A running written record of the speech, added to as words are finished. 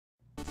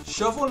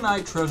Shovel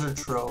Knight Treasure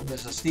Trove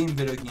is a Steam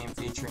video game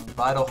featuring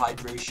vital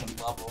hydration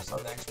levels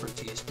of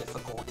expertise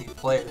difficulty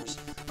players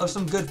of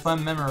some good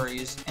fun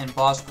memories and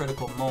boss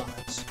critical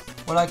moments.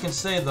 What I can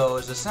say though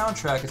is the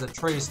soundtrack is a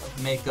trace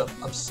of makeup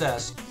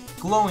obsessed,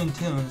 glowing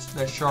tunes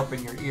that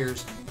sharpen your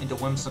ears into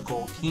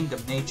whimsical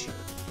kingdom nature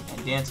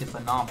and dancing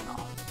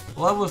phenomenon.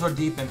 The levels are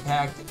deep and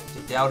packed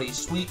into dowdy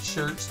sweet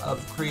shirts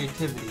of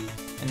creativity,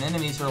 and the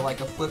enemies are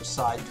like a flip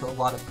side to a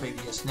lot of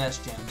previous NES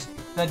gems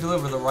that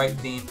deliver the right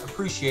themed,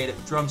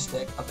 appreciative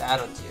drumstick of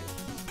attitude.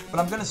 But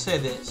I'm gonna say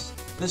this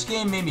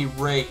game made me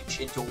rage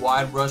into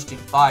wide rusting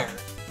fire,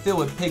 filled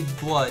with pig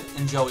blood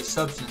and jelly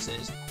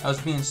substances. I was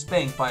being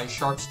spanked by a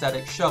sharp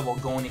static shovel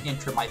going to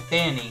enter my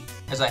fanny,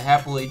 as I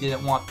happily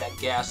didn't want that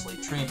ghastly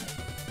treatment.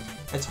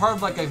 It's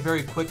hard like a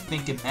very quick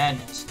thinking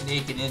madness and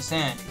aching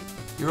insanity.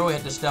 You really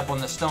have to step on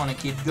the stone and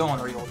keep going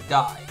or you'll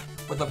die,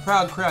 with a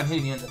proud crowd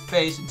hitting you in the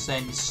face and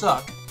saying you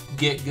suck,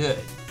 get good.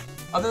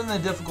 Other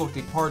than the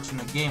difficulty parts in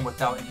the game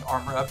without any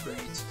armor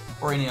upgrades,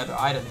 or any other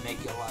item to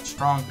make you a lot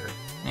stronger,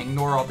 and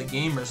ignore all the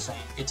gamers saying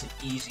it's an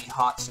easy,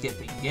 hot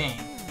skipping game,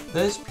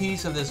 this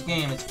piece of this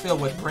game is filled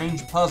with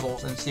range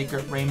puzzles and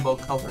secret rainbow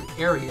colored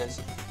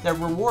areas that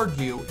reward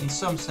you in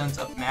some sense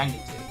of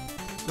magnitude.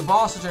 The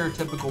bosses are your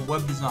typical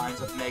web designs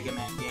of Mega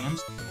Man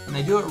games, and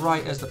they do it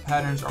right as the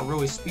patterns are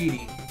really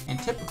speedy and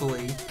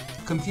typically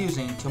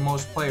confusing to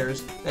most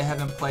players that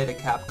haven't played a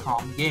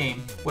Capcom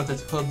game with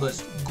its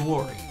hoodless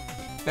glory.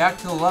 Back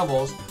to the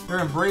levels, they're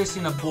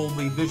embracing a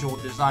boldly visual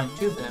design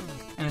to them,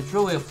 and it's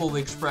really a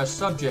fully expressed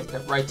subject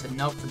that writes a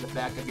note from the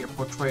back of your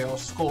portrayal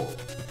skull.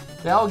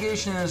 The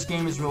allegation in this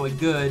game is really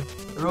good.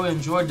 I really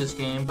enjoyed this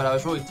game, but I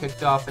was really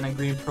ticked off in a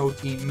green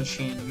protein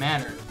machine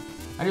manner.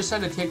 I just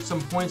had to take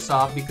some points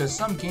off because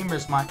some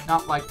gamers might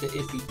not like the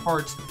iffy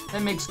parts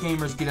that makes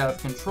gamers get out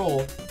of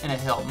control in a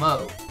hell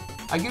mode.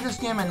 I give this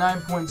game a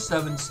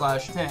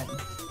 9.7/10.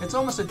 It's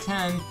almost a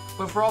 10,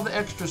 but for all the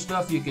extra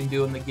stuff you can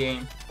do in the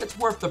game, it's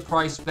worth the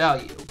price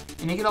value,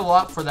 and you get a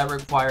lot for that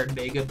required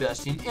mega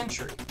besting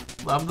entry.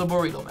 Love the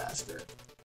Burrito Master.